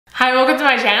Hi, welcome to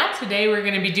my channel. Today we're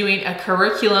going to be doing a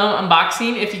curriculum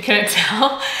unboxing, if you couldn't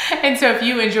tell. And so if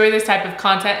you enjoy this type of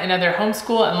content and other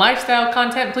homeschool and lifestyle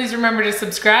content, please remember to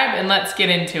subscribe and let's get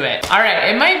into it. All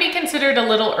right, it might be considered a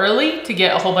little early to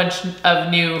get a whole bunch of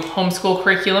new homeschool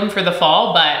curriculum for the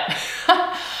fall, but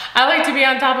I like to be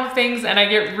on top of things and I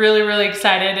get really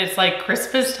excited. It's like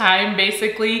Christmas time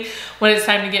basically when it's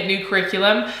time to get new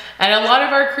curriculum. And a lot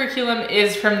of our curriculum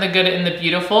is from the good and the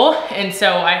beautiful. And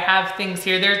so I have things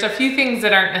here. There's a few things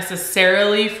that aren't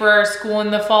necessarily for our school in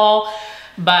the fall,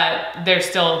 but they're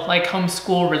still like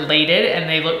homeschool related and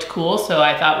they looked cool. So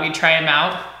I thought we'd try them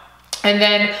out. And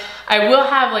then I will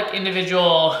have like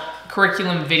individual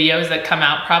curriculum videos that come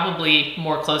out probably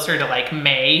more closer to like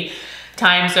May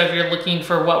time. So if you're looking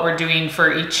for what we're doing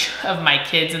for each of my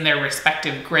kids in their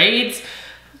respective grades,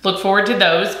 look forward to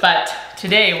those. But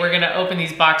today we're gonna open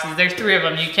these boxes. There's 3 of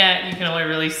them. You can only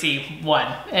really see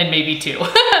 1 and maybe 2,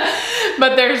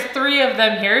 but there's 3 of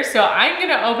them here. So I'm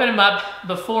gonna open them up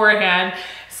beforehand,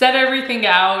 set everything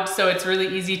out so it's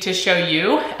really easy to show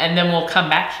you, and then we'll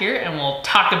come back here and we'll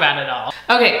talk about it all.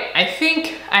 Okay, I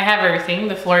think I have everything.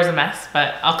 The floor is a mess,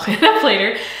 but I'll clean it up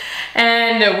later.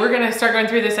 And we're gonna start going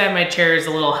through this. I have my chair as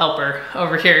a little helper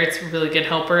over here. It's a really good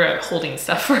helper at holding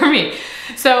stuff for me.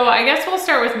 So I guess we'll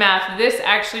start with math. This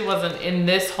actually wasn't in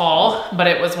this haul, but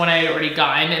it was one I had already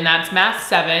gotten, and that's math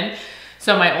 7.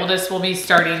 So my oldest will be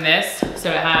starting this. So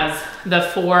it has the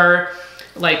 4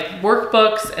 like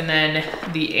workbooks and then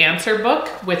the answer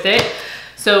book with it.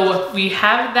 So we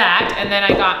have that, and then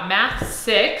I got math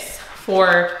 6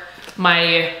 for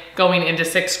my going into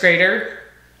 6th grader.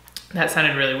 That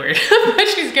sounded really weird, but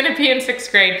she's gonna be in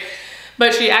 6th grade,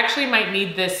 but she actually might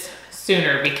need this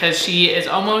sooner because she is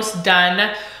almost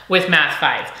done with math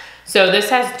 5. So this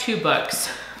has 2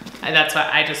 books. And that's why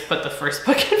I just put the first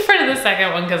book in front of the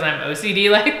second one because I'm OCD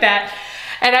like that.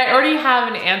 And I already have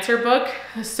an answer book,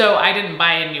 so I didn't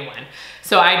buy a new one.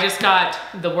 So I just got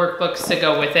the workbooks to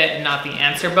go with it and not the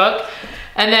answer book.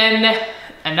 And then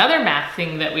another math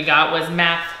thing that we got was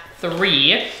math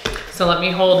 3. So let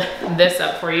me hold this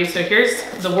up for you. So here's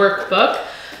the workbook.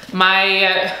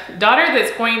 My daughter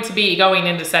that's going to be going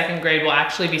into 2nd grade will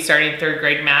actually be starting 3rd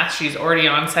grade math. She's already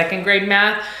on 2nd grade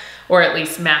math, or at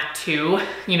least math 2.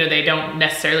 You know, they don't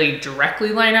necessarily directly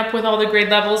line up with all the grade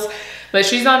levels, but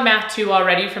she's on math 2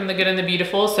 already from the good and the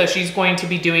beautiful. So she's going to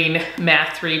be doing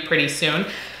math 3 pretty soon.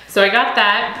 So I got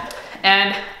that,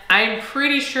 and I'm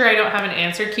pretty sure I don't have an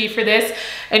answer key for this.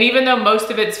 And even though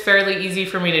most of it's fairly easy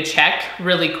for me to check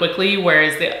really quickly,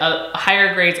 whereas the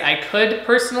higher grades, I could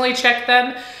personally check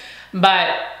them,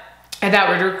 but that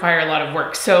would require a lot of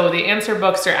work. So the answer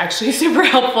books are actually super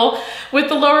helpful. With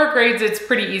the lower grades, it's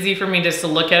pretty easy for me just to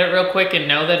look at it real quick and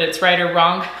know that it's right or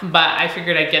wrong, but I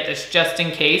figured I'd get this just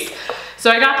in case. So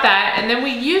I got that, and then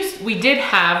we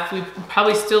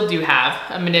probably still do have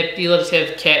a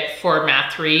manipulative kit for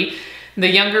math 3. The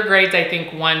younger grades, I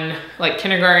think like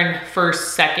kindergarten,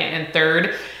 1st, 2nd, and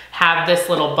 3rd have this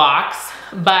little box,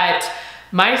 but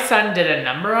my son did a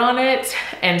number on it,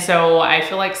 and so I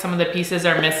feel like some of the pieces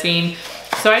are missing.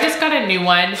 So I just got a new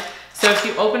one. So if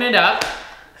you open it up,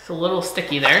 it's a little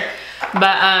sticky there,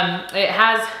 but it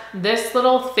has this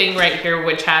little thing right here,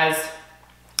 which has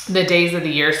the days of the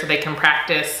year, so they can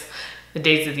practice the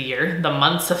days of the year, the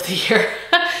months of the year.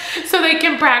 So they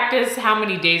can practice how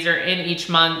many days are in each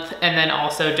month, and then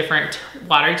also different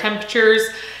water temperatures.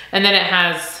 And then it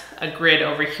has a grid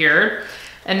over here.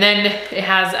 And then it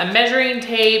has a measuring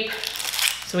tape.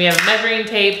 So we have a measuring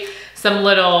tape, some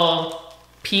little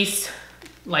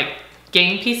like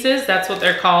game pieces, that's what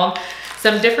they're called.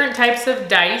 Some different types of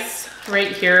dice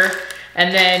right here.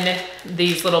 And then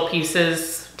these little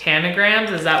pieces,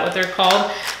 tanagrams, is that what they're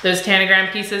called? Those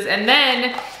tanagram pieces. And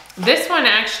then this one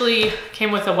actually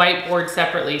came with a whiteboard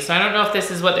separately. So I don't know if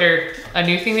this is a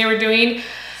new thing they were doing.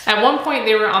 At one point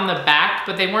they were on the back,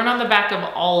 but they weren't on the back of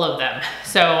all of them.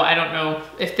 So I don't know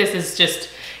if this is just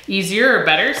easier or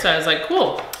better. So I was like,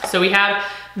 cool. So we have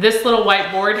this little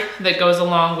whiteboard that goes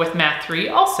along with math 3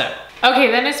 also. Okay,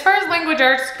 then as far as language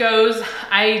arts goes,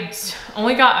 I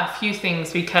only got a few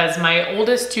things because my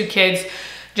oldest 2 kids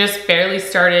just barely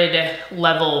started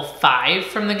level 5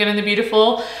 from the good and the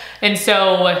beautiful. And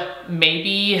so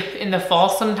maybe in the fall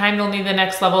sometime they'll need the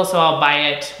next level, so I'll buy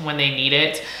it when they need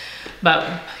it.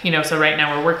 But, you know, so right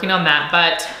now we're working on that.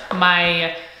 But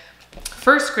my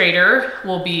 1st grader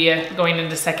will be going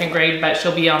into 2nd grade, but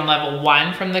she'll be on level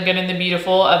 1 from the good and the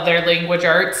beautiful of their language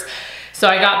arts. So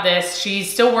I got this.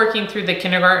 She's still working through the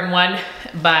kindergarten one,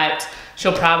 but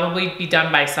she'll probably be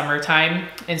done by summertime.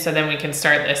 And so then we can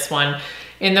start this one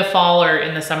in the fall or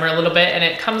in the summer a little bit. And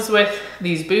it comes with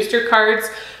these booster cards,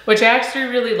 which I actually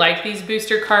really like these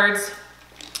booster cards.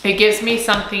 It gives me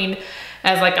something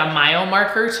as like a mile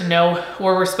marker to know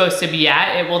where we're supposed to be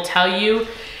at. It will tell you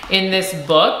in this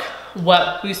book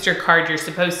what booster card you're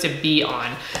supposed to be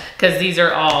on, because these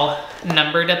are all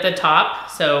numbered at the top.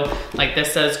 So like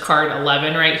this says card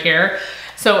 11 right here.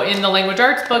 So in the language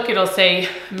arts book, it'll say,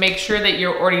 make sure that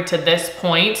you're already to this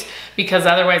point, because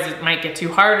otherwise it might get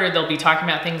too hard, or they'll be talking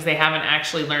about things they haven't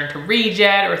actually learned to read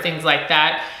yet or things like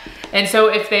that. And so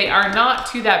if they are not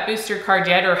to that booster card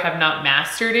yet or have not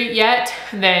mastered it yet,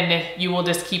 then you will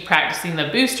just keep practicing the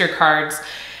booster cards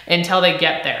until they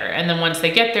get there. And then once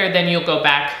they get there, then you'll go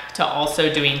back to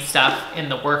also doing stuff in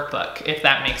the workbook, if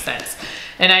that makes sense.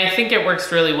 And I think it works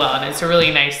really well, and it's a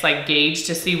really nice like gauge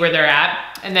to see where they're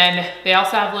at. And then they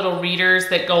also have little readers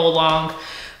that go along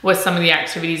with some of the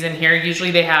activities in here. Usually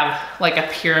they have like a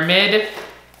pyramid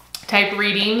type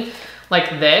reading like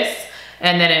this,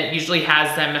 and then it usually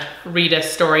has them read a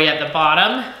story at the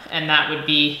bottom, and that would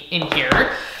be in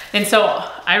here. And so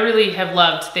I really have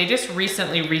loved, they just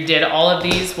recently redid all of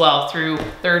these, well, through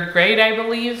 3rd grade, I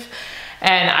believe.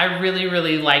 And I really,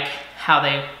 really like how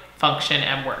they function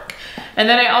and work. And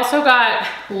then I also got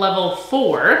level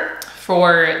 4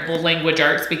 for the language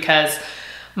arts, because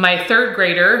my 3rd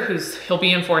grader, he'll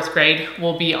be in 4th grade,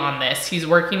 will be on this. He's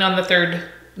working on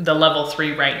the level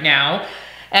 3 right now.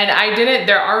 And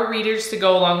there are readers to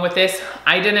go along with this.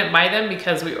 I didn't buy them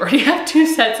because we already have 2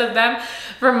 sets of them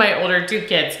for my older 2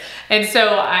 kids. And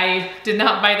so I did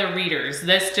not buy the readers.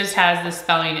 This just has the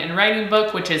spelling and writing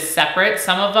book, which is separate.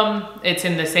 Some of them, it's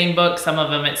in the same book. Some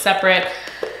of them, it's separate.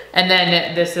 And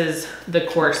then this is the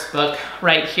course book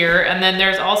right here. And then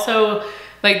there's also,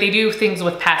 like, they do things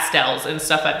with pastels and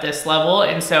stuff at this level.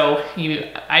 And so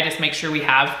I just make sure we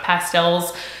have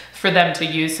pastels for them to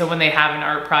use. So when they have an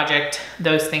art project,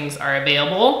 those things are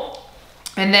available.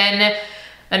 And then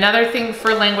another thing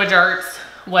for language arts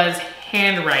was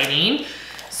handwriting.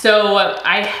 So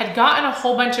I had gotten a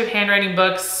whole bunch of handwriting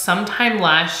books sometime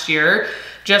last year,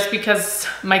 just because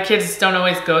my kids don't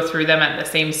always go through them at the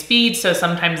same speed. So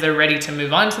sometimes they're ready to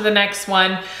move on to the next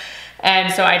one.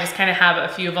 And so I just kind of have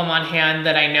a few of them on hand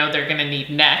that I know they're gonna need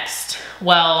next.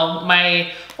 Well,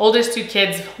 my oldest 2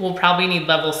 kids will probably need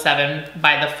level 7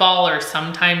 by the fall or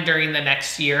sometime during the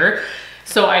next year.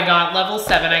 So I got level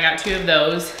 7, I got 2 of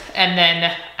those. And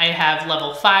then I have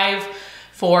level 5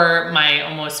 for my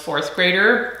almost 4th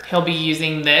grader. He'll be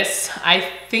using this. I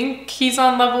think he's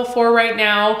on level 4 right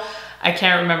now. I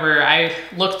can't remember. I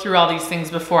looked through all these things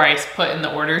before I put in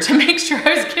the order to make sure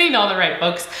I was getting all the right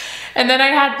books. And then I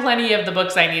had plenty of the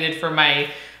books I needed for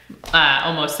my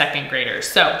almost 2nd graders.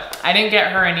 So I didn't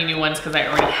get her any new ones because I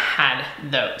already had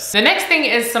those. The next thing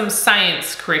is some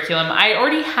science curriculum. I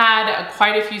already had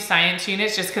quite a few science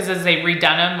units, just because as they've redone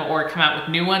them or come out with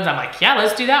new ones, I'm like, yeah,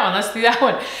 let's do that one, let's do that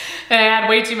one. And I had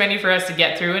way too many for us to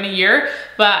get through in a year,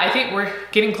 but I think we're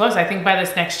getting close. I think by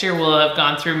this next year, we'll have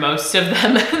gone through most of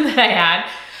them that I had.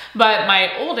 But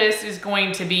my oldest is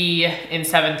going to be in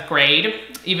 7th grade,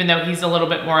 even though he's a little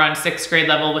bit more on 6th grade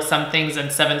level with some things and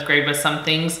 7th grade with some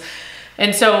things.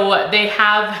 And so they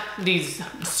have these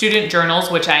student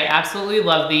journals, which I absolutely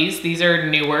love these. These are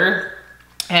newer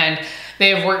and they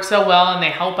have worked so well, and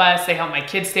they help us, they help my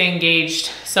kids stay engaged.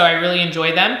 So I really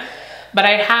enjoy them. But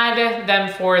I had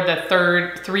them for the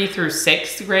 3 through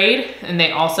 6th grade, and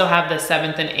they also have the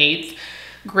 7th and 8th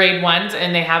grade ones,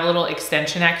 and they have little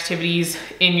extension activities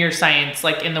in your science,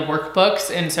 like in the workbooks.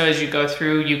 And so as you go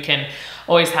through, you can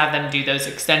always have them do those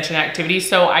extension activities.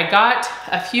 So I got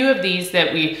a few of these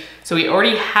that we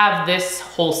already have this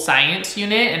whole science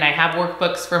unit, and I have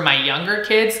workbooks for my younger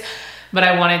kids, but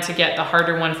I wanted to get the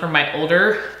harder one for my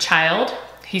older child.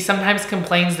 He sometimes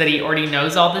complains that he already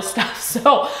knows all this stuff.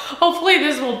 So hopefully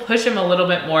this will push him a little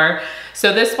bit more.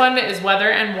 So this one is weather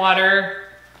and water.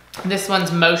 This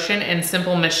one's motion and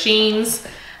simple machines,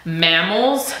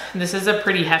 mammals. This is a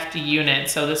pretty hefty unit,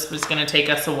 so this was gonna take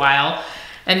us a while.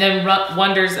 And then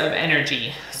wonders of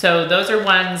energy. So those are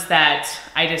ones that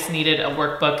I just needed a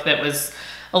workbook that was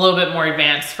a little bit more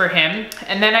advanced for him.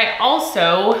 And then I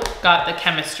also got the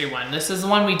chemistry one. This is the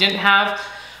one we didn't have,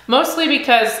 mostly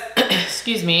because,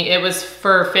 excuse me, it was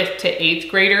for 5th to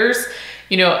 8th graders.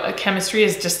 You know, chemistry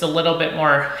is just a little bit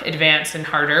more advanced and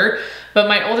harder, but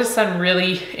my oldest son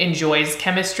really enjoys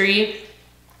chemistry.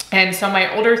 And so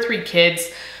my older 3 kids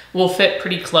will fit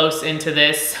pretty close into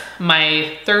this.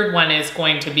 My 3rd one is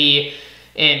going to be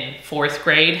in 4th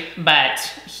grade, but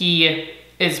he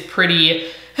is pretty,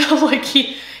 like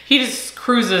he just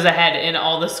cruises ahead in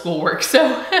all the schoolwork.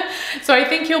 So I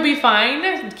think he'll be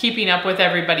fine keeping up with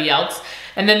everybody else.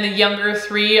 And then the younger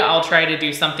 3, I'll try to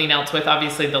do something else with.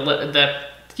 Obviously the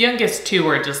The youngest two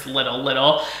are just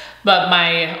little. But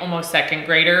my almost second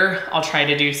grader, I'll try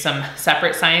to do some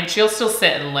separate science. She'll still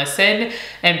sit and listen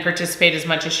and participate as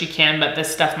much as she can, but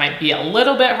this stuff might be a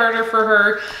little bit harder for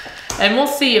her. And we'll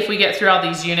see if we get through all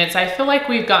these units. I feel like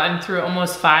we've gotten through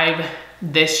almost 5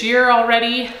 this year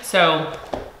already, so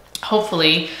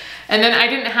hopefully. And then I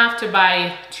didn't have to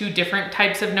buy 2 different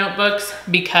types of notebooks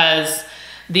because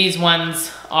these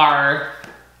ones are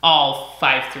all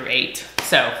 5 through 8.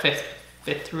 So fifth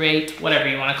through 8, whatever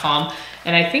you want to call them.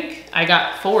 And I think I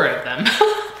got 4 of them.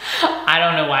 I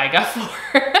don't know why I got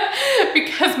 4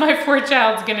 because my 4th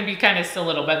child's gonna be kind of still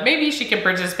little, but maybe she can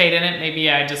participate in it.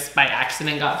 Maybe I just by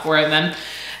accident got 4 of them.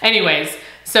 Anyways,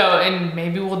 so, and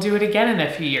maybe we'll do it again in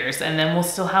a few years and then we'll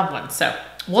still have one. So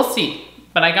we'll see,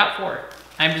 but I got 4.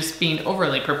 I'm just being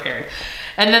overly prepared.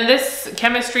 And then this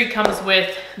chemistry comes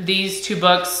with these 2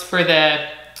 books for the,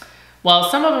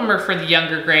 well, some of them are for the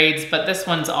younger grades, but this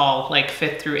one's all like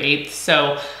 5th through 8th.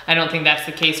 So I don't think that's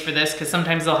the case for this because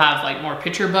sometimes they'll have like more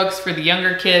picture books for the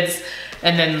younger kids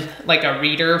and then like a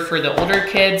reader for the older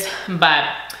kids.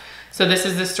 But so this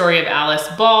is the story of Alice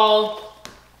Ball,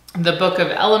 the Book of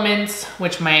Elements,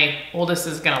 which my oldest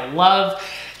is gonna love.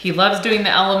 He loves doing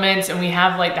the elements, and we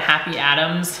have like the happy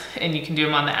atoms, and you can do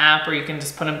them on the app or you can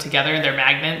just put them together. They're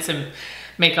magnets and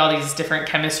make all these different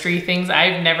chemistry things.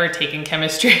 I've never taken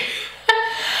chemistry.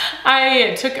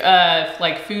 I took a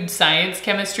like food science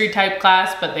chemistry type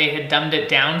class, but they had dumbed it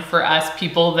down for us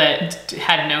people that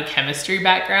had no chemistry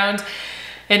background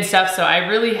and stuff. So I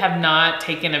really have not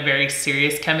taken a very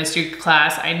serious chemistry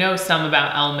class. I know some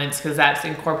about elements because that's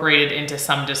incorporated into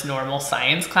some just normal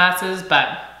science classes,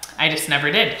 but I just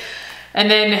never did.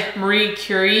 And then Marie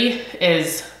Curie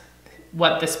is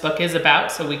what this book is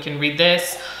about. So we can read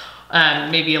this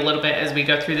maybe a little bit as we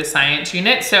go through the science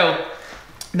unit. So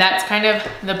that's kind of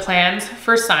the plans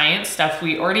for science stuff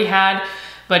we already had,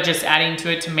 but just adding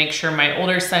to it to make sure my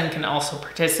older son can also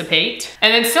participate.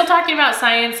 And then still talking about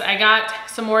science, I got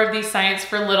some more of these science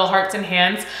for little hearts and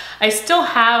hands. I still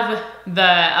have the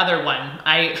other one.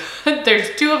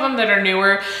 There's 2 of them that are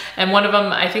newer, and one of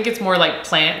them, I think it's more like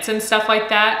plants and stuff like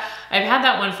that. I've had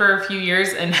that one for a few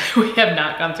years and we have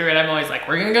not gone through it. I'm always like,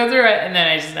 we're gonna go through it, and then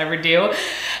I just never do.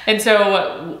 And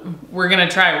so we're gonna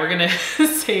try. We're gonna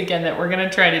say again that we're gonna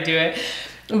try to do it.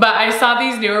 But I saw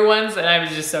these newer ones and I was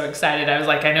just so excited. I was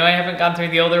like, I know I haven't gone through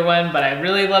the older one, but I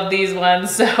really love these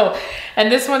ones. So,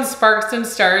 and this one's Sparks and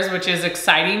Stars, which is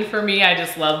exciting for me. I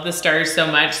just love the stars so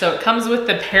much. So it comes with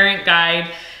the parent guide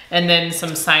and then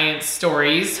some science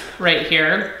stories right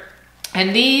here.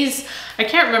 And these, I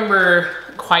can't remember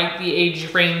quite the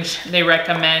age range they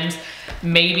recommend.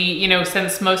 Maybe, you know,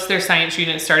 since most of their science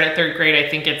units start at 3rd grade, I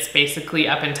think it's basically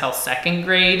up until 2nd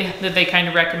grade that they kind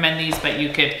of recommend these, but you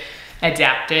could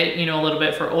adapt it, you know, a little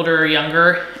bit for older or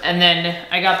younger. And then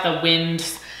I got the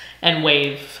wind and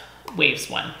waves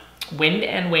one. Wind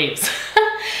and waves.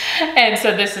 And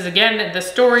so this is again the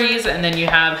stories, and then you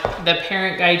have the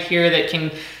parent guide here that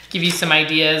can give you some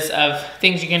ideas of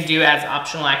things you can do as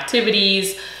optional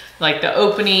activities, like the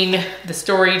opening, the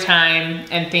story time,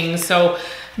 and things. So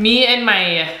me and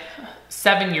my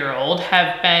 7-year-old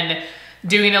have been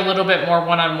doing a little bit more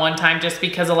one-on-one time just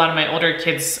because a lot of my older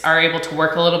kids are able to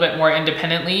work a little bit more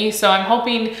independently. So I'm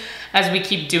hoping as we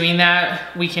keep doing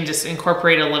that, we can just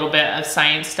incorporate a little bit of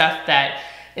science stuff that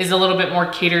is a little bit more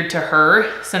catered to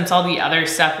her, since all the other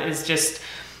stuff is just,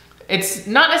 it's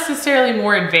not necessarily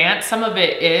more advanced. Some of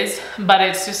it is, but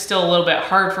it's just still a little bit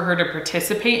hard for her to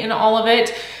participate in all of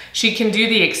it. She can do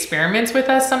the experiments with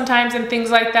us sometimes and things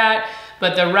like that,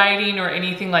 but the writing or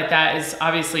anything like that is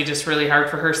obviously just really hard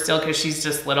for her still because she's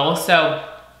just little. So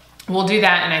we'll do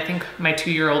that, and I think my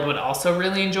 2-year-old would also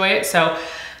really enjoy it. So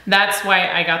that's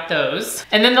why I got those.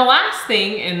 And then the last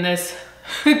thing in this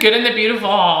Good and the Beautiful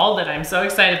haul that I'm so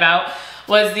excited about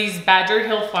was these Badger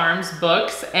Hill Farms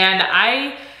books. And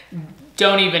I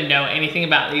don't even know anything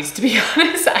about these, to be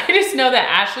honest. I just know that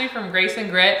Ashley from Grace and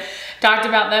Grit talked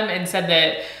about them and said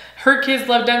that her kids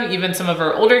loved them, even some of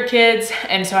her older kids.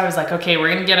 And so I was like, okay,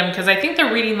 we're gonna get them, because I think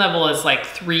the reading level is like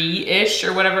 3-ish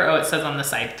or whatever. Oh, it says on the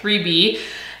side 3B.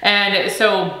 And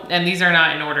so, and these are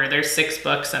not in order. There's 6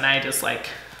 books, and I just like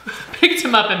picked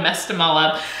them up and messed them all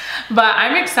up. But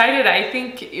I'm excited. I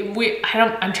think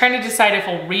I'm trying to decide if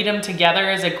we'll read them together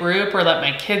as a group or let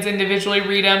my kids individually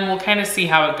read them. We'll kind of see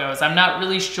how it goes. I'm not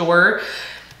really sure.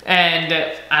 And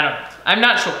I'm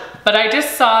not sure. But I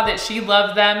just saw that she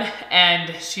loved them,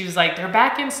 and she was like, they're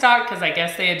back in stock, because I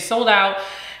guess they had sold out.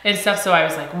 and stuff. So I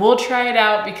was like, we'll try it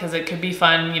out because it could be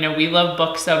fun. You know, we love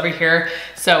books over here.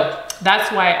 So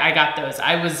that's why I got those.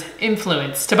 I was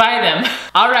influenced to buy them.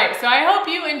 All right, so I hope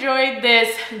you enjoyed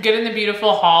this Good and the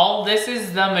Beautiful haul. This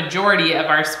is the majority of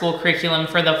our school curriculum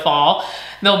for the fall.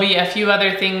 There'll be a few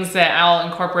other things that I'll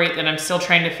incorporate that I'm still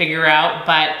trying to figure out,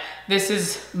 but this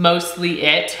is mostly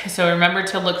it. So remember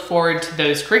to look forward to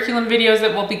those curriculum videos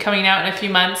that will be coming out in a few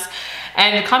months.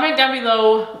 And comment down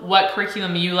below what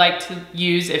curriculum you like to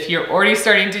use if you're already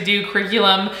starting to do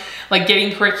curriculum, like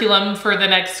getting curriculum for the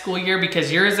next school year because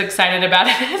you're as excited about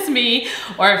it as me,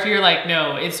 or if you're like,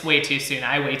 no, it's way too soon,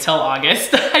 I wait till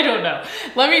August. I don't know.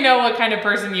 Let me know what kind of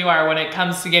person you are when it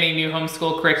comes to getting new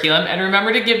homeschool curriculum. And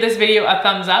remember to give this video a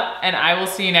thumbs up, and I will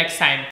see you next time.